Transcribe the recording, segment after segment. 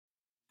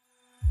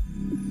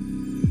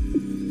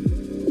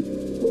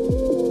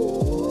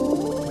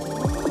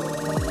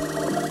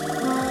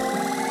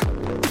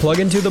plug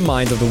into the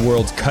minds of the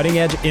world's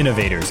cutting-edge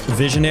innovators,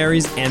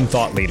 visionaries, and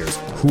thought leaders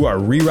who are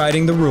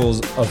rewriting the rules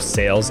of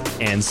sales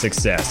and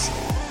success.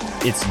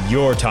 It's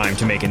your time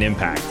to make an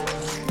impact.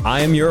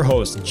 I am your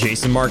host,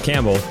 Jason Marc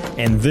Campbell,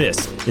 and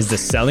this is the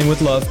Selling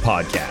with Love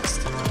podcast.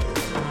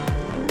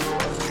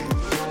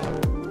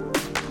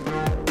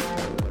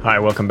 Hi,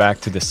 welcome back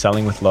to the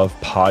Selling with Love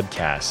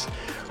podcast.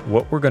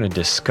 What we're going to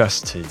discuss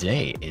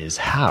today is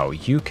how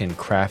you can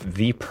craft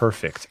the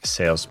perfect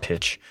sales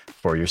pitch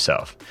for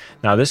yourself.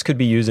 Now, this could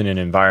be used in an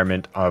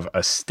environment of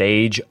a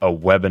stage, a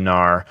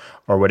webinar,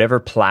 or whatever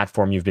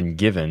platform you've been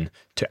given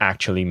to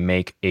actually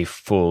make a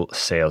full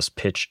sales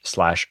pitch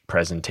 /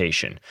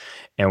 presentation.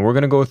 And we're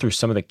going to go through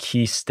some of the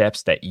key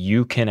steps that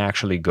you can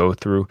actually go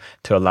through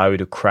to allow you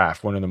to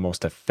craft one of the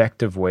most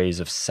effective ways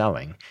of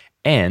selling.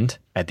 And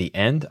at the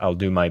end, I'll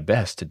do my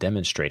best to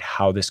demonstrate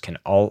how this can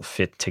all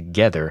fit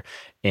together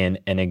in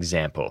an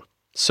example.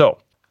 So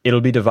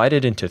it'll be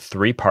divided into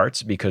 3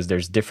 parts because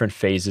there's different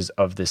phases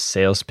of this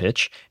sales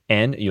pitch.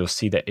 And you'll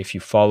see that if you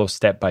follow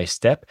step by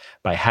step,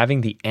 by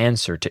having the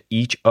answer to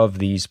each of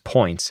these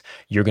points,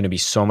 you're going to be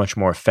so much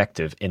more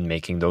effective in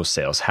making those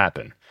sales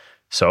happen.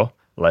 So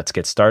let's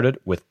get started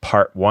with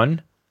part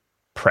 1,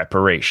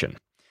 preparation.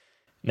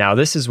 Now,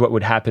 this is what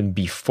would happen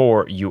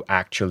before you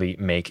actually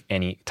make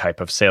any type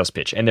of sales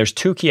pitch. And there's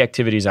 2 key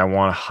activities I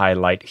want to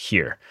highlight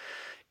here.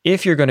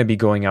 If you're going to be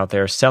going out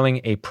there selling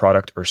a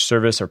product or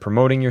service or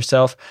promoting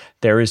yourself,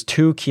 there is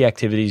 2 key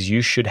activities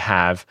you should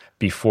have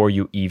before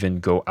you even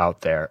go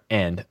out there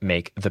and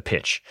make the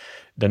pitch.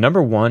 The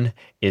number 1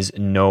 is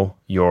know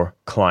your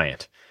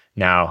client.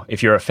 Now,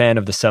 if you're a fan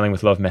of the Selling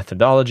with Love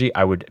methodology,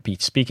 I would be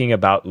speaking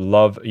about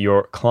love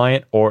your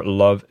client or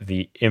love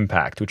the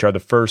impact, which are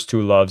the first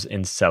 2 loves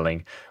in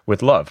selling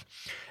with love.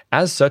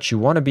 As such, you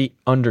want to be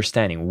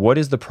understanding what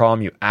is the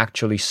problem you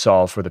actually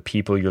solve for the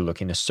people you're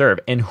looking to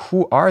serve, and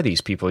who are these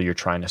people you're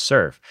trying to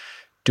serve.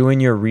 Doing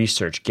your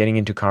research, getting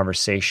into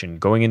conversation,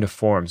 going into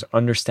forums,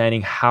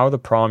 understanding how the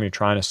problem you're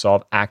trying to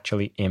solve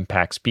actually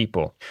impacts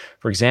people.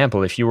 For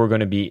example, if you were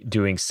going to be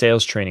doing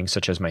sales training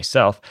such as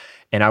myself,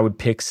 and I would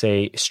pick,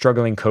 say,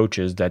 struggling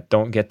coaches that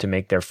don't get to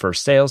make their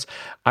first sales,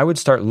 I would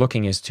start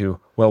looking as to,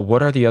 well,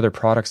 what are the other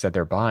products that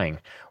they're buying?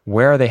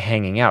 Where are they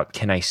hanging out?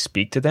 Can I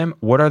speak to them?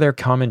 What are their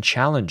common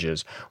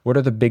challenges? What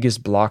are the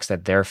biggest blocks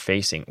that they're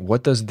facing?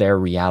 What does their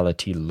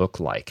reality look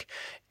like?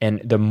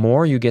 And the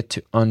more you get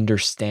to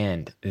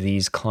understand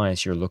these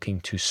clients you're looking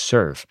to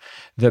serve,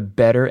 the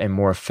better and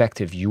more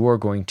effective you are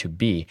going to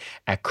be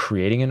at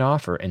creating an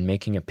offer and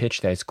making a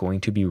pitch that's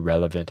going to be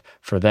relevant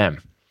for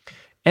them.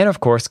 And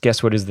of course,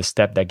 guess what is the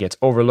step that gets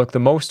overlooked the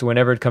most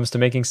whenever it comes to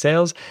making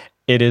sales?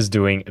 It is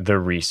doing the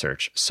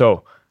research.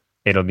 So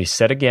it'll be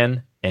said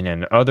again, and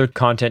in other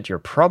content, you're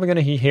probably going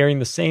to be hearing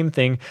the same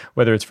thing,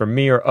 whether it's from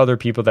me or other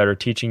people that are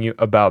teaching you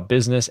about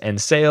business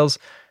and sales.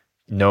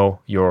 Know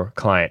your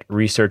client,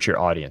 research your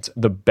audience.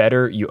 The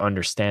better you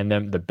understand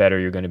them, the better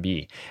you're going to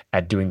be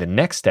at doing the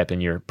next step in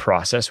your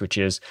process, which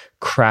is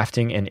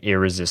crafting an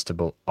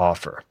irresistible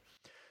offer.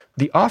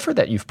 The offer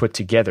that you've put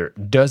together,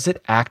 does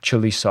it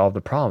actually solve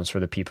the problems for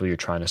the people you're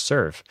trying to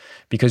serve?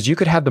 Because you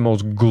could have the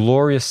most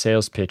glorious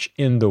sales pitch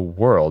in the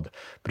world,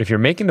 but if you're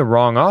making the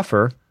wrong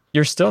offer,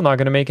 you're still not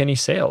going to make any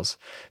sales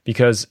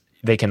because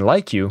they can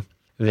like you.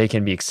 They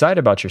can be excited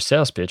about your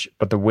sales pitch,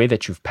 but the way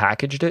that you've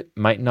packaged it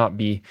might not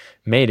be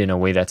made in a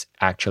way that's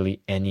actually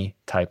any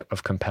type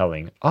of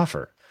compelling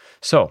offer.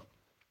 So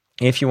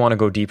if you want to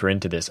go deeper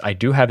into this, I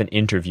do have an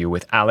interview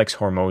with Alex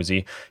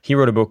Hormozi. He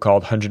wrote a book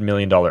called $100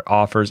 Million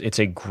Offers. It's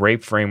a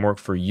great framework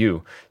for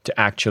you to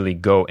actually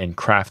go and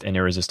craft an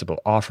irresistible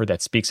offer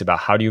that speaks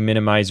about how do you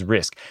minimize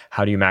risk?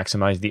 How do you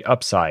maximize the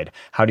upside?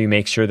 How do you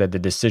make sure that the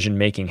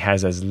decision-making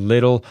has as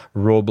little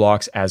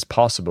roadblocks as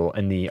possible?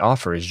 And the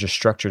offer is just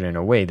structured in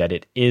a way that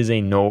it is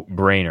a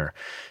no-brainer.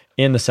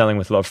 In the Selling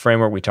with Love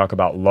framework, we talk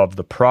about love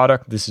the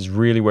product. This is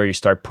really where you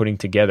start putting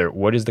together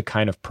what is the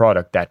kind of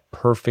product that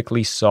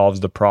perfectly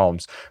solves the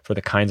problems for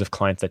the kinds of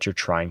clients that you're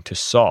trying to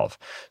solve.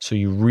 So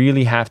you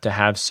really have to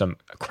have some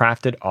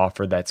crafted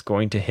offer that's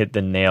going to hit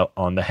the nail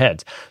on the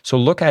head. So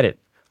look at it.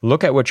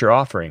 Look at what you're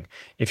offering.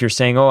 If you're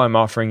saying, oh, I'm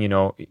offering,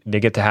 they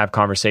get to have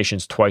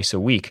conversations twice a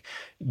week.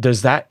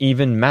 Does that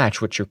even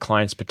match what your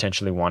clients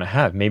potentially want to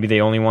have? Maybe they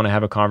only want to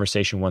have a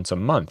conversation once a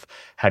month.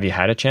 Have you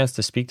had a chance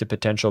to speak to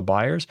potential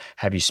buyers?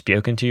 Have you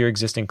spoken to your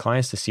existing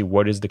clients to see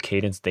what is the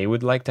cadence they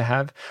would like to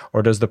have?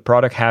 Or does the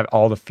product have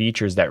all the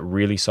features that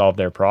really solve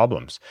their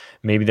problems?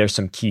 Maybe there's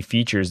some key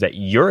features that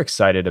you're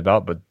excited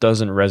about but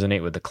doesn't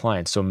resonate with the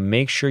client. So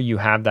make sure you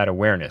have that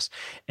awareness.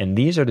 And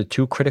these are the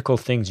 2 critical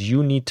things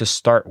you need to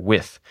start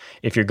with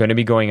if you're going to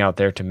be going out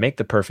there to make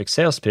the perfect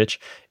sales pitch.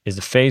 Is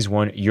the phase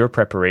 1, your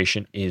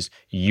preparation is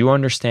you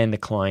understand the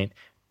client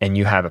and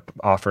you have an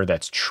offer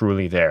that's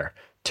truly there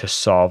to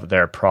solve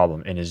their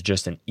problem and is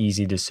just an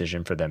easy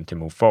decision for them to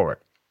move forward.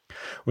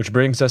 Which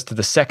brings us to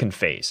the second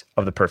phase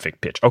of the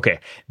perfect pitch. Okay,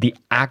 the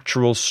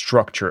actual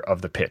structure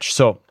of the pitch.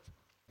 So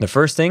the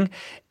first thing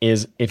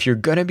is if you're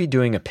going to be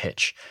doing a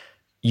pitch,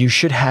 you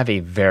should have a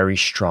very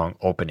strong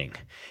opening.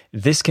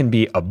 This can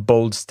be a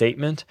bold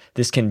statement.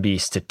 This can be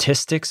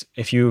statistics.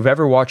 If you've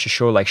ever watched a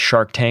show like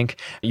Shark Tank,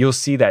 you'll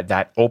see that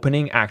that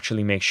opening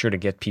actually makes sure to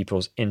get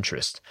people's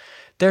interest.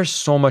 There's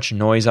so much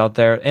noise out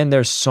there, and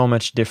there's so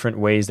much different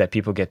ways that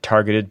people get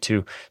targeted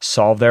to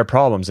solve their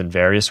problems in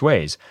various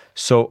ways.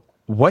 So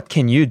what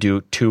can you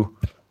do to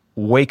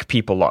wake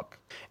people up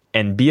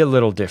and be a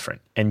little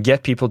different and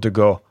get people to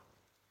go,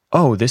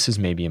 oh, this is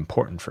maybe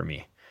important for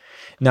me?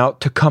 Now,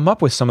 to come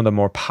up with some of the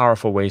more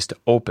powerful ways to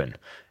open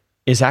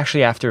is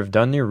actually, after you've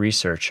done your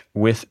research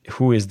with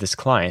who is this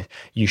client,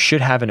 you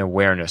should have an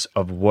awareness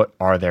of what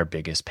are their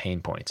biggest pain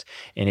points.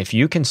 And if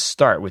you can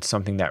start with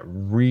something that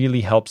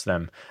really helps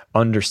them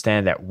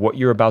understand that what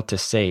you're about to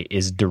say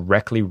is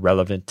directly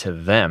relevant to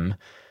them,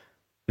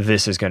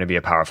 this is going to be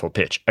a powerful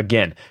pitch.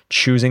 Again,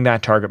 choosing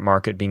that target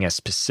market, being as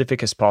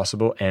specific as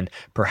possible, and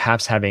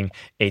perhaps having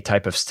a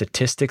type of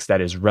statistics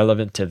that is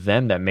relevant to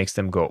them that makes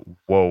them go,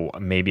 whoa,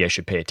 maybe I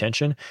should pay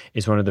attention,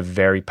 is one of the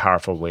very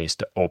powerful ways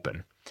to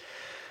open.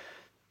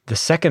 The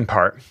second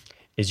part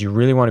is you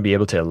really want to be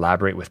able to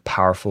elaborate with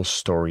powerful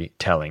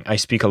storytelling. I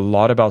speak a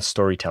lot about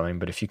storytelling,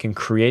 but if you can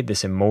create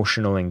this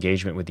emotional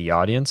engagement with the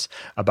audience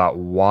about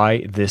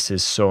why this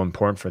is so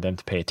important for them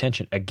to pay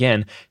attention,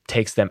 again,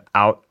 takes them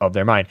out of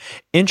their mind.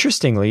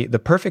 Interestingly, the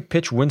perfect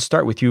pitch wouldn't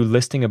start with you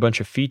listing a bunch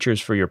of features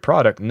for your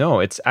product.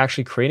 No, it's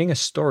actually creating a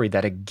story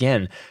that,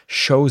 again,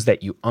 shows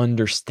that you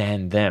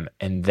understand them,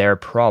 and their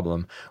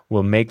problem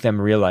will make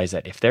them realize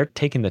that if they're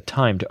taking the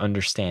time to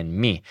understand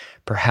me,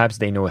 perhaps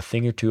they know a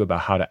thing or two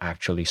about how to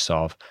actually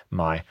solve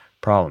my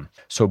problem.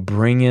 So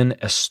bring in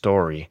a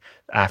story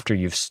after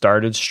you've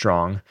started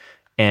strong,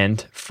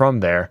 and from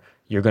there,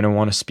 you're going to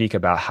want to speak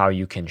about how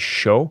you can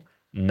show,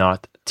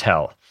 not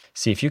tell.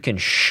 See, if you can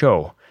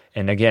show,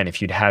 and again,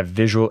 if you'd have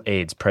visual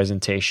aids,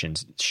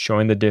 presentations,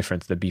 showing the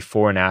difference, the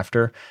before and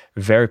after,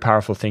 very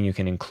powerful thing you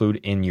can include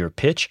in your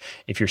pitch.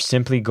 If you're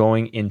simply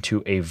going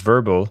into a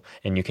verbal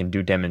and you can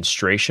do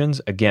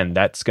demonstrations, again,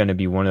 that's going to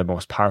be one of the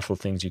most powerful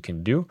things you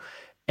can do.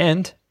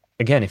 And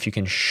again, if you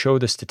can show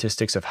the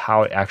statistics of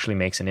how it actually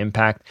makes an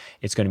impact,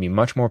 it's going to be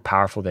much more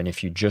powerful than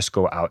if you just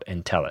go out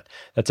and tell it.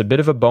 That's a bit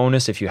of a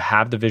bonus. If you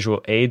have the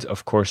visual aids,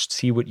 of course,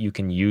 see what you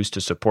can use to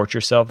support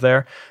yourself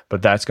there,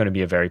 but that's going to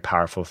be a very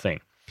powerful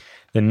thing.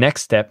 The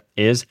next step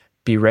is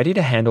be ready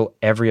to handle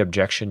every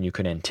objection you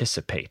could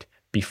anticipate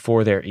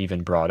before they're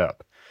even brought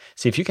up.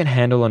 See, if you can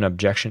handle an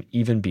objection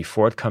even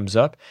before it comes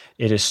up,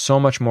 it is so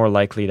much more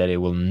likely that it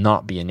will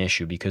not be an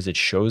issue because it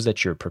shows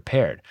that you're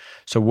prepared.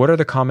 So what are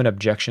the common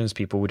objections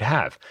people would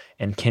have?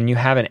 And can you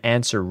have an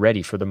answer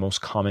ready for the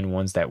most common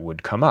ones that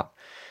would come up?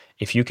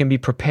 If you can be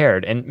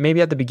prepared, and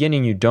maybe at the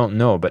beginning you don't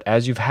know, but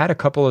as you've had a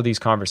couple of these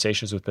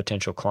conversations with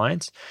potential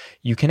clients,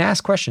 you can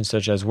ask questions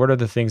such as, what are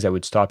the things that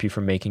would stop you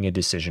from making a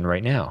decision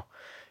right now?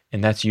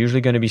 And that's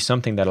usually going to be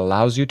something that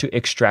allows you to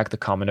extract the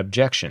common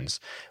objections.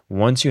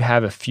 Once you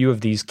have a few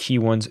of these key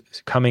ones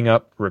coming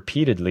up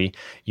repeatedly,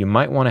 you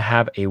might want to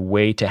have a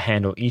way to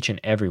handle each and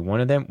every one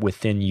of them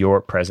within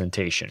your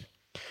presentation.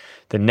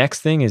 The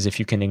next thing is if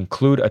you can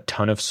include a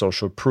ton of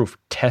social proof,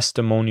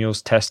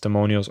 testimonials.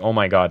 Oh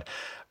my God.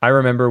 I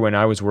remember when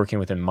I was working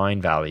within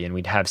Mind Valley and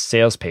we'd have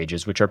sales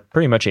pages, which are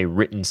pretty much a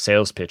written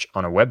sales pitch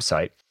on a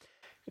website.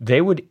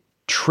 They would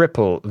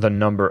triple the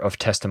number of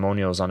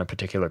testimonials on a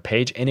particular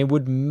page, and it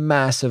would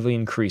massively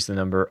increase the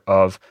number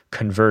of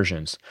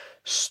conversions.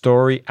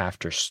 Story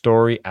after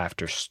story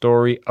after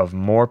story of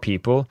more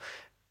people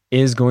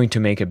is going to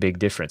make a big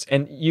difference.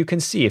 And you can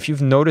see, if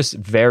you've noticed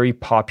very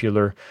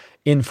popular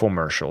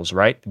infomercials,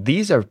 right?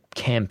 These are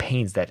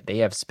campaigns that they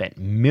have spent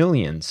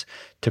millions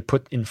to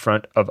put in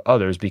front of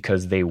others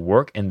because they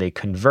work and they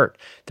convert.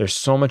 There's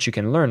so much you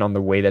can learn on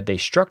the way that they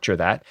structure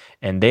that,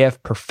 and they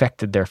have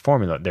perfected their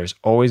formula. There's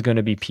always going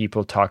to be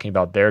people talking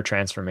about their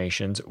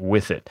transformations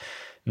with it.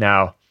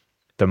 Now,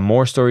 the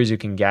more stories you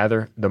can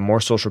gather, the more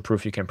social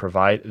proof you can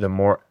provide, the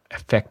more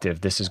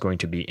effective this is going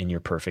to be in your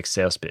perfect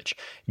sales pitch.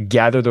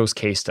 Gather those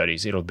case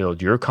studies. It'll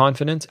build your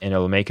confidence and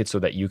it'll make it so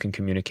that you can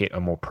communicate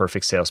a more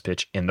perfect sales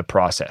pitch in the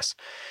process.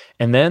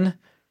 And then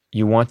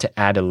you want to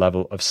add a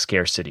level of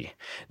scarcity.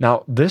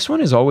 Now, this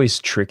one is always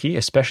tricky,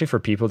 especially for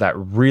people that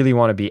really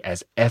want to be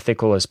as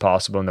ethical as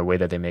possible in the way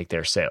that they make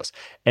their sales.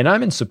 And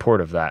I'm in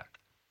support of that.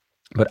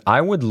 But I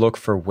would look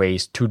for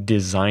ways to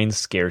design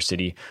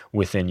scarcity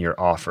within your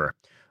offer.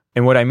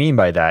 And what I mean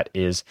by that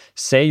is,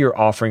 say you're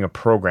offering a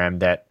program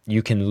that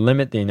you can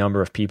limit the number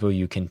of people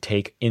you can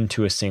take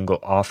into a single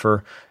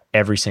offer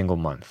every single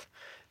month.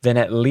 Then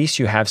at least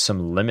you have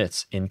some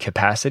limits in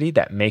capacity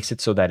that makes it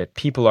so that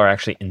people are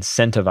actually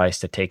incentivized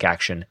to take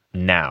action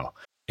now.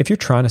 If you're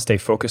trying to stay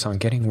focused on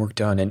getting work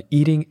done and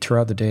eating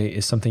throughout the day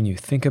is something you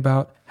think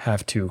about,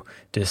 have to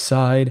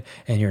decide,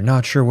 and you're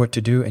not sure what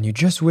to do, and you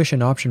just wish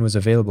an option was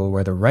available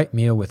where the right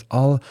meal with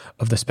all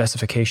of the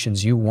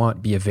specifications you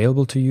want be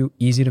available to you,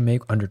 easy to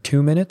make under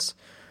 2 minutes,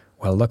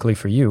 Well, luckily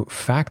for you,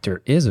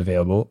 Factor is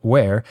available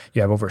where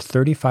you have over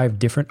 35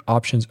 different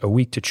options a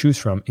week to choose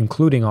from,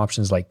 including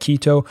options like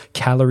keto,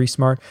 calorie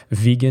smart,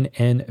 vegan,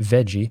 and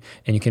veggie.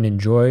 And you can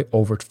enjoy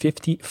over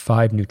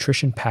 55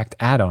 nutrition-packed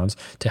add-ons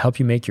to help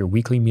you make your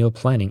weekly meal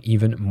planning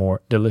even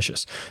more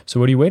delicious. So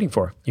what are you waiting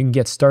for? You can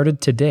get started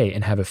today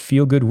and have a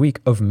feel-good week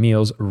of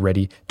meals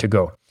ready to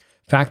go.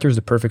 Factor is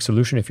the perfect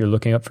solution if you're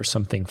looking up for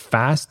something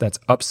fast that's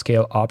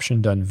upscale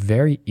option done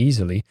very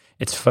easily.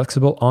 It's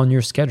flexible on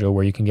your schedule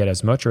where you can get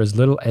as much or as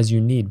little as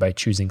you need by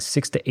choosing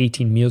 6 to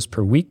 18 meals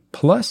per week.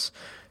 Plus,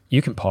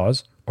 you can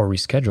pause or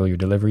reschedule your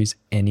deliveries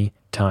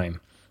anytime.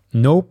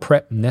 No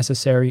prep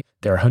necessary.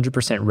 They're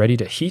 100% ready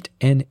to heat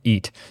and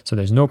eat. So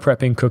there's no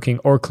prepping, cooking,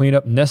 or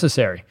cleanup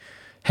necessary.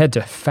 Head to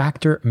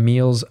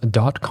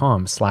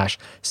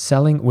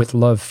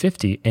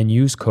factormeals.com/sellingwithlove50 and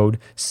use code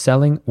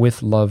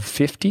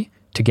sellingwithlove50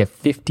 to get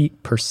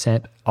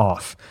 50%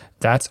 off.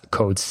 That's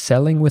code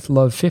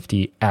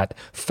sellingwithlove50 at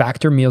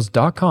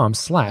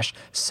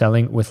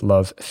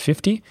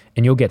factormeals.com/sellingwithlove50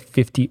 and you'll get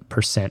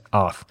 50%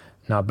 off.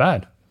 Not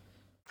bad.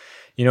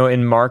 You know,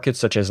 in markets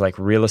such as like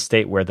real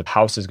estate, where the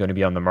house is going to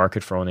be on the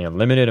market for only a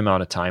limited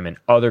amount of time and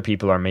other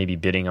people are maybe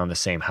bidding on the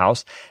same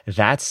house,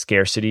 that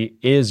scarcity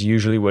is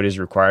usually what is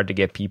required to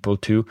get people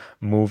to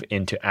move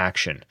into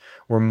action.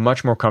 We're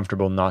much more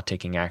comfortable not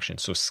taking action.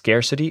 So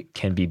scarcity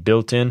can be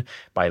built in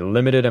by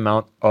limited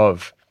amount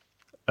of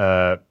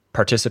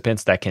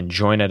participants that can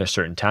join at a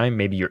certain time.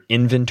 Maybe your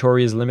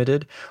inventory is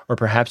limited, or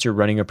perhaps you're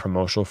running a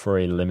promotion for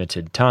a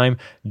limited time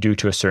due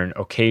to a certain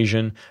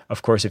occasion.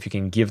 Of course, if you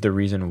can give the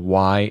reason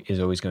why, is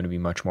always going to be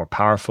much more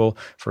powerful.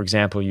 For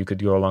example, you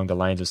could go along the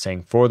lines of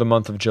saying, for the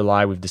month of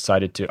July, we've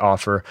decided to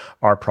offer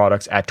our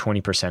products at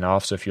 20%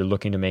 off. So if you're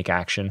looking to make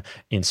action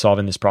in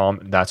solving this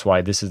problem, that's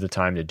why this is the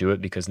time to do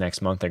it, because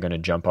next month they're going to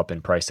jump up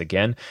in price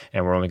again.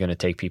 And we're only going to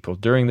take people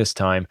during this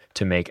time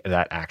to make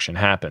that action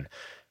happen.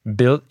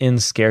 Built-in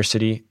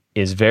scarcity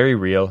is very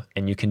real,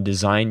 and you can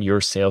design your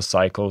sales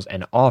cycles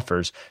and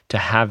offers to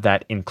have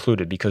that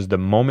included, because the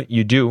moment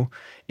you do,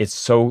 it's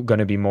so going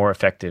to be more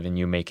effective in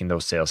you making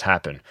those sales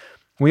happen.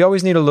 We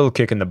always need a little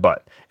kick in the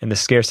butt, and the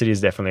scarcity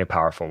is definitely a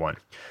powerful one.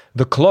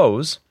 The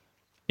close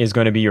is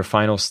going to be your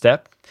final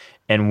step.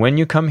 And when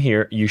you come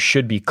here, you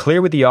should be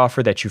clear with the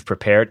offer that you've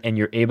prepared, and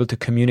you're able to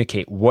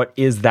communicate what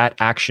is that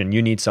action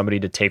you need somebody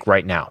to take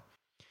right now.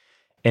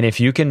 And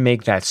if you can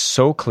make that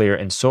so clear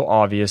and so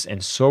obvious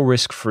and so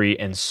risk-free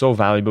and so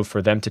valuable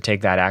for them to take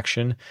that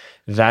action,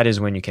 that is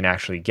when you can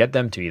actually get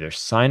them to either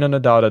sign on a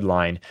dotted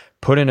line,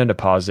 put in a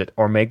deposit,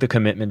 or make the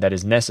commitment that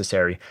is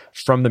necessary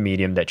from the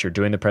medium that you're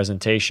doing the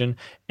presentation.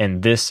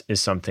 And this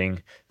is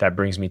something that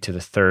brings me to the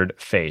third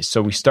phase.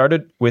 So we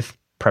started with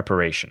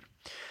preparation.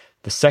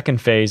 The second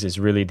phase is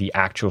really the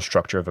actual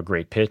structure of a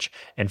great pitch.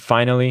 And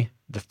finally,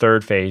 the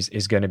third phase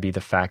is going to be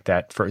the fact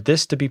that for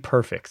this to be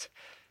perfect,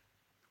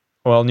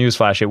 well,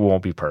 newsflash, it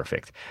won't be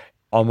perfect.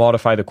 I'll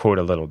modify the quote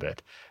a little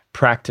bit.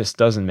 Practice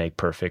doesn't make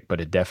perfect,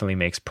 but it definitely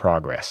makes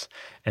progress.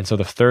 And so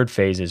the third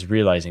phase is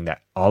realizing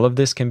that all of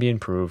this can be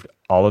improved.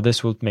 All of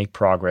this will make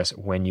progress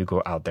when you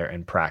go out there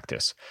and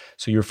practice.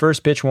 So your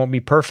first pitch won't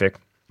be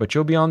perfect, but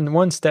you'll be on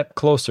one step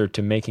closer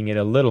to making it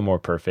a little more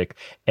perfect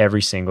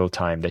every single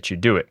time that you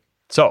do it.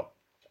 So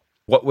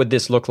what would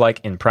this look like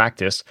in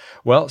practice?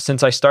 Well,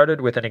 since I started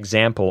with an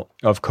example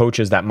of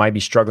coaches that might be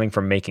struggling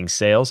from making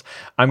sales,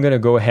 I'm going to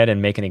go ahead and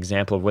make an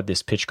example of what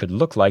this pitch could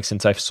look like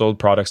since I've sold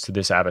products to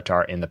this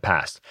avatar in the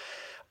past.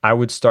 I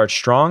would start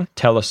strong,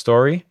 tell a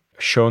story,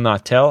 show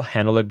not tell,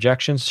 handle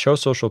objections, show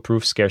social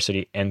proof,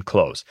 scarcity, and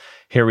close.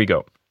 Here we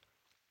go.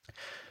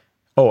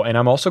 Oh, and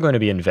I'm also going to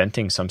be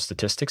inventing some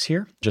statistics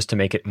here just to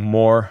make it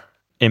more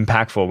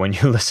impactful when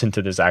you listen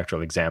to this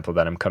actual example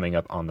that I'm coming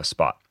up on the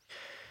spot.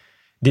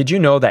 Did you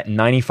know that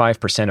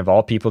 95% of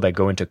all people that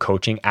go into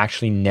coaching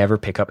actually never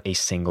pick up a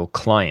single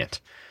client?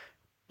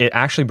 It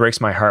actually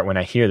breaks my heart when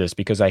I hear this,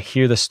 because I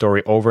hear this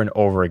story over and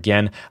over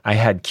again. I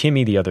had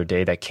Kimmy the other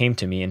day that came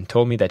to me and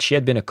told me that she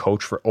had been a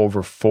coach for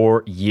over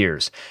 4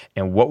 years.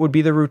 And what would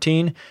be the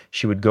routine?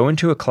 She would go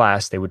into a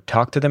class, they would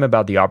talk to them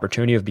about the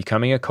opportunity of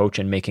becoming a coach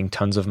and making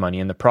tons of money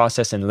in the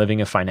process and living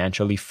a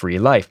financially free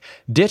life.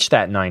 Ditch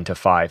that 9 to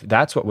 5.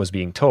 That's what was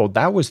being told.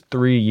 That was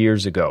 3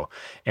 years ago.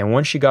 And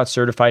once she got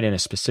certified in a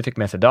specific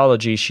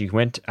methodology, she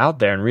went out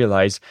there and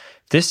realized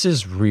this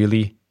is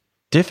really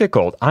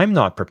difficult. I'm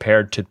not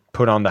prepared to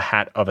put on the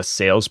hat of a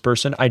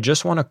salesperson. I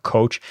just want to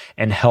coach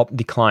and help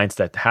the clients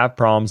that have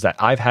problems that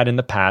I've had in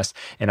the past,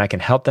 and I can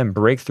help them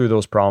break through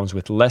those problems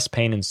with less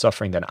pain and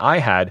suffering than I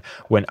had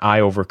when I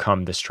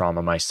overcome this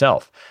trauma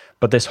myself.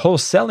 But this whole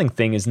selling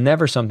thing is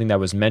never something that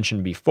was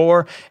mentioned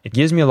before. It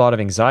gives me a lot of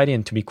anxiety,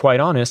 and to be quite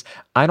honest,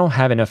 I don't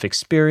have enough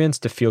experience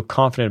to feel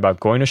confident about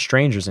going to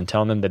strangers and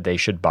telling them that they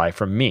should buy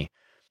from me.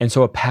 And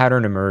so a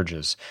pattern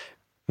emerges.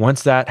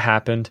 Once that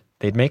happened,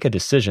 they'd make a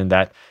decision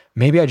that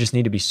maybe I just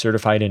need to be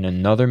certified in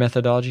another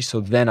methodology, so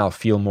then I'll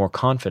feel more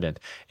confident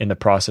in the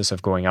process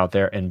of going out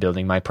there and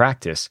building my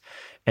practice.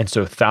 And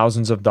so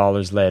thousands of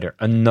dollars later,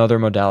 another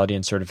modality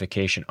and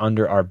certification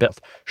under our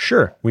belt.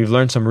 Sure, we've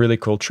learned some really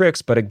cool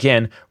tricks, but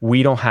again,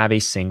 we don't have a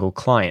single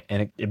client.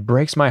 And it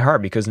breaks my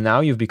heart because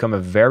now you've become a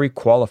very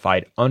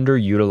qualified,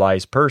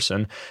 underutilized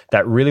person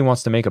that really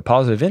wants to make a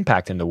positive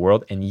impact in the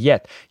world, and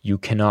yet you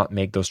cannot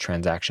make those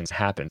transactions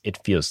happen.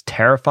 It feels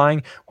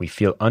terrifying. We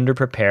feel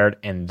underprepared,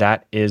 and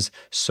that is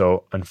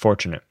so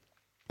unfortunate.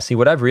 See,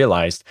 what I've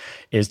realized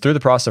is through the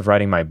process of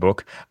writing my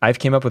book, I've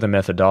came up with a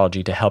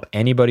methodology to help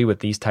anybody with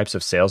these types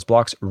of sales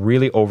blocks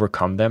really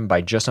overcome them by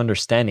just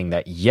understanding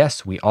that,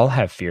 yes, we all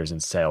have fears in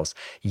sales.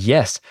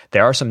 Yes,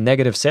 there are some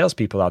negative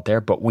salespeople out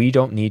there, but we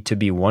don't need to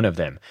be one of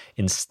them.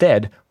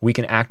 Instead, we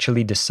can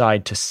actually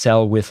decide to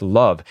sell with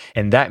love.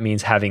 And that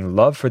means having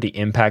love for the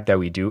impact that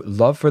we do,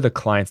 love for the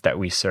clients that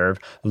we serve,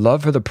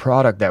 love for the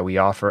product that we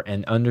offer,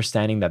 and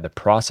understanding that the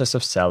process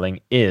of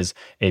selling is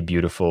a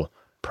beautiful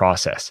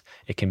process.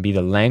 It can be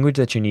the language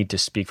that you need to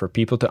speak for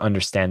people to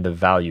understand the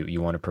value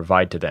you want to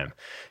provide to them.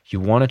 You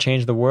want to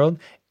change the world?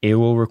 It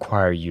will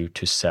require you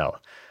to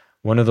sell.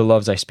 One of the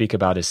loves I speak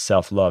about is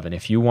self-love. And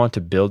if you want to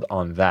build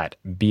on that,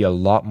 be a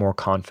lot more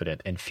confident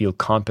and feel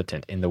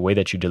competent in the way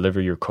that you deliver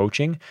your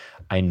coaching,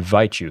 I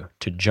invite you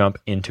to jump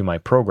into my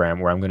program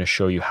where I'm going to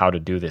show you how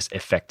to do this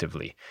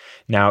effectively.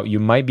 Now, you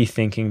might be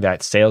thinking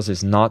that sales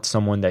is not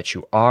someone that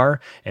you are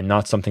and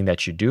not something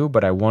that you do,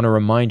 but I want to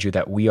remind you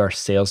that we are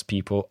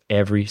salespeople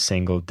every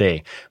single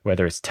day.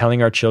 Whether it's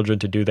telling our children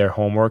to do their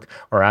homework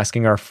or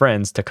asking our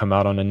friends to come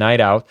out on a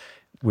night out,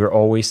 we're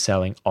always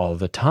selling all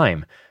the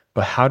time.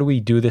 But how do we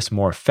do this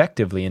more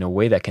effectively in a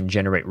way that can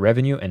generate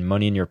revenue and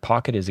money in your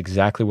pocket is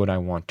exactly what I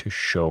want to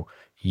show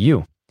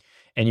you.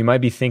 And you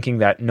might be thinking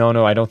that,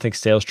 no, I don't think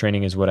sales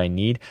training is what I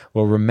need.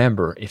 Well,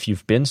 remember, if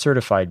you've been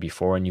certified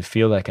before and you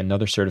feel like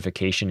another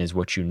certification is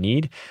what you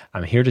need,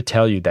 I'm here to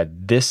tell you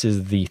that this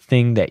is the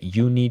thing that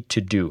you need to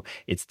do.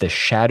 It's the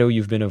shadow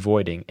you've been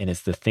avoiding, and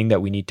it's the thing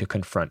that we need to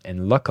confront.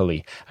 And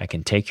luckily, I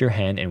can take your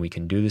hand and we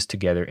can do this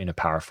together in a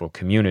powerful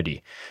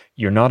community.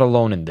 You're not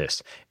alone in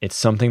this. It's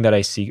something that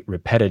I see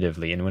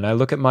repetitively. And when I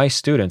look at my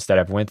students that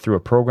have went through a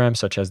program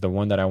such as the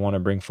one that I want to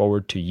bring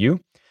forward to you,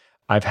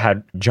 I've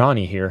had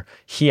Johnny here.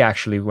 He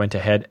actually went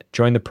ahead,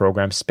 joined the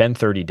program, spent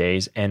 30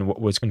 days. And what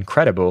was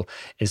incredible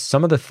is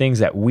some of the things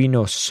that we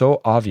know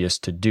so obvious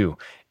to do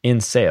in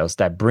sales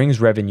that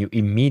brings revenue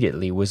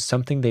immediately was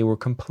something they were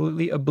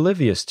completely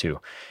oblivious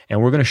to.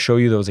 And we're going to show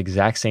you those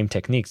exact same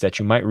techniques that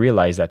you might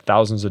realize that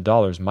thousands of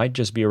dollars might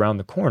just be around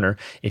the corner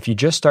if you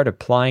just start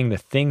applying the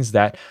things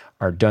that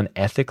are done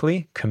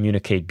ethically,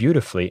 communicate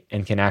beautifully,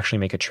 and can actually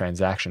make a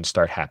transaction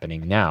start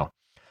happening now.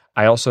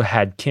 I also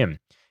had Kim.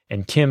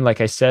 And Kim, like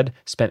I said,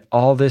 spent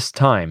all this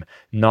time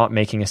not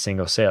making a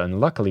single sale. And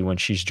luckily, when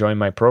she's joined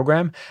my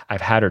program, I've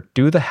had her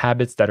do the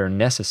habits that are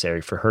necessary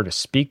for her to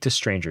speak to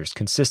strangers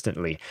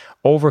consistently,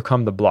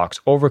 overcome the blocks,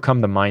 overcome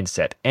the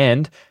mindset.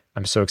 And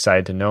I'm so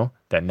excited to know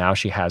that now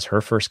she has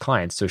her first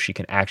clients, so she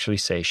can actually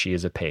say she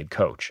is a paid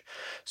coach.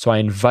 So I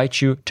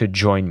invite you to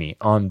join me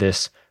on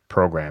this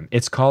program.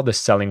 It's called the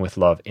Selling with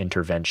Love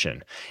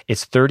Intervention.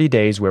 It's 30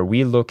 days where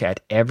we look at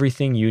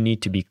everything you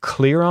need to be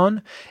clear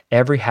on,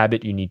 every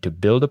habit you need to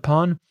build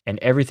upon, and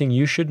everything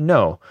you should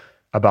know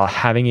about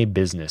having a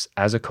business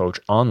as a coach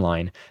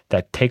online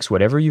that takes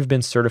whatever you've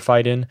been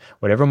certified in,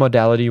 whatever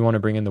modality you want to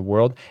bring in the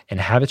world, and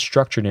have it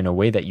structured in a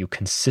way that you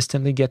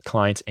consistently get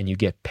clients and you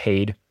get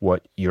paid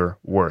what you're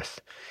worth.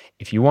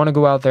 If you want to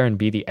go out there and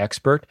be the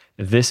expert,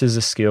 this is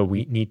a skill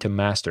we need to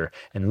master.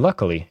 And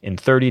luckily, in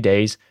 30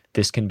 days,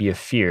 this can be a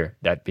fear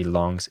that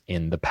belongs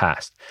in the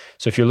past.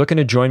 So if you're looking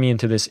to join me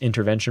into this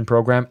intervention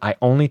program, I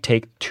only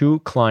take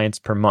 2 clients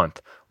per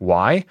month.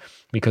 Why?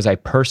 Because I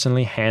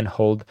personally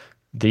handhold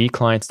the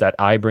clients that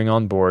I bring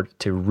on board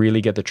to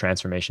really get the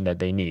transformation that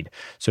they need.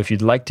 So if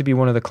you'd like to be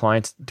one of the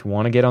clients to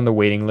want to get on the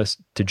waiting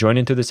list to join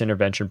into this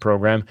intervention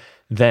program,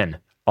 then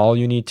all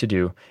you need to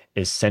do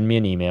is send me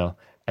an email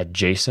at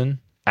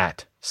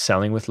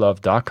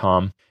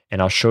jason@sellingwithlove.com,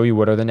 and I'll show you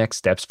what are the next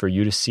steps for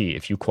you to see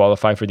if you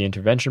qualify for the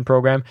intervention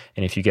program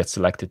and if you get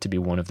selected to be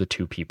one of the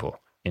 2 people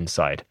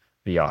inside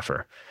the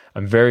offer.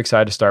 I'm very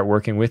excited to start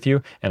working with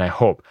you, and I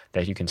hope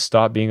that you can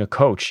stop being a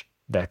coach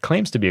that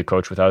claims to be a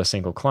coach without a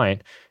single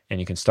client, and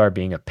you can start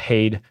being a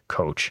paid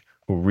coach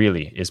who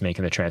really is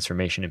making the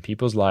transformation in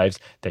people's lives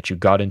that you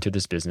got into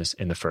this business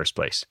in the first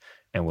place.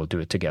 And we'll do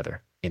it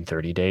together. In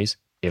 30 days,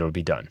 it'll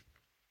be done.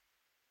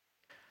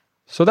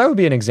 So that would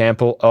be an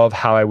example of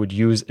how I would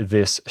use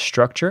this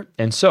structure.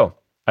 And so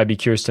I'd be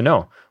curious to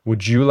know,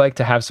 would you like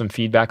to have some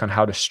feedback on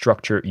how to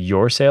structure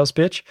your sales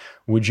pitch?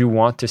 Would you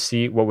want to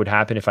see what would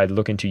happen if I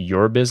look into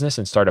your business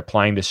and start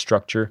applying this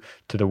structure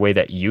to the way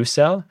that you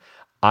sell?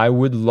 I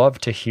would love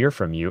to hear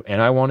from you, and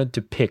I wanted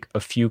to pick a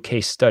few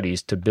case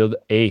studies to build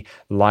a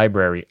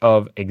library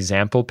of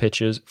example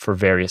pitches for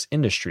various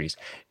industries.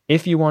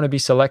 If you want to be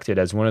selected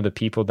as one of the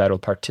people that will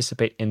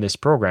participate in this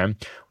program,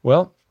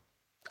 well,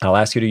 I'll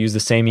ask you to use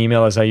the same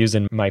email as I used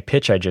in my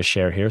pitch I just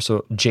shared here.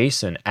 So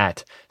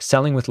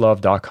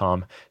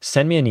jason@sellingwithlove.com.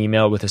 Send me an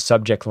email with a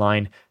subject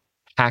line,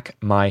 hack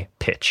my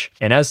pitch.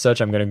 And as such,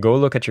 I'm going to go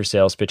look at your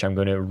sales pitch. I'm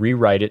going to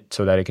rewrite it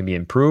so that it can be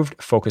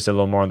improved, focus a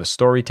little more on the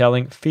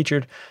storytelling,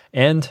 featured,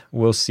 and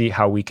we'll see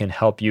how we can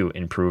help you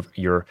improve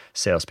your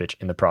sales pitch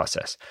in the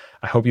process.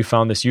 I hope you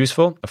found this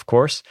useful. Of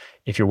course,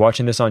 if you're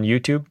watching this on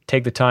YouTube,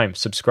 take the time,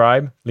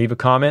 subscribe, leave a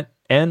comment,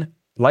 and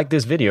like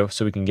this video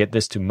so we can get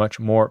this to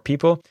much more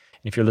people.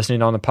 If you're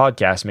listening on the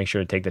podcast, make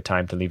sure to take the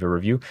time to leave a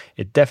review.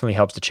 It definitely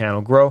helps the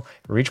channel grow,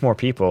 reach more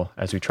people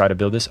as we try to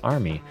build this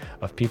army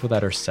of people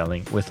that are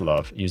selling with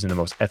love, using the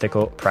most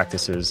ethical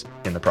practices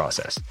in the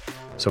process.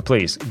 So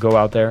please go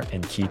out there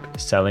and keep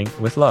selling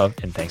with love.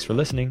 And thanks for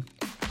listening.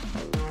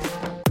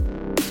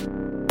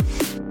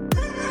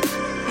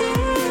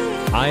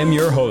 I am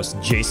your host,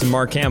 Jason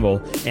Marc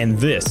Campbell, and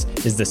this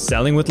is the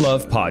Selling with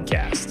Love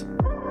podcast.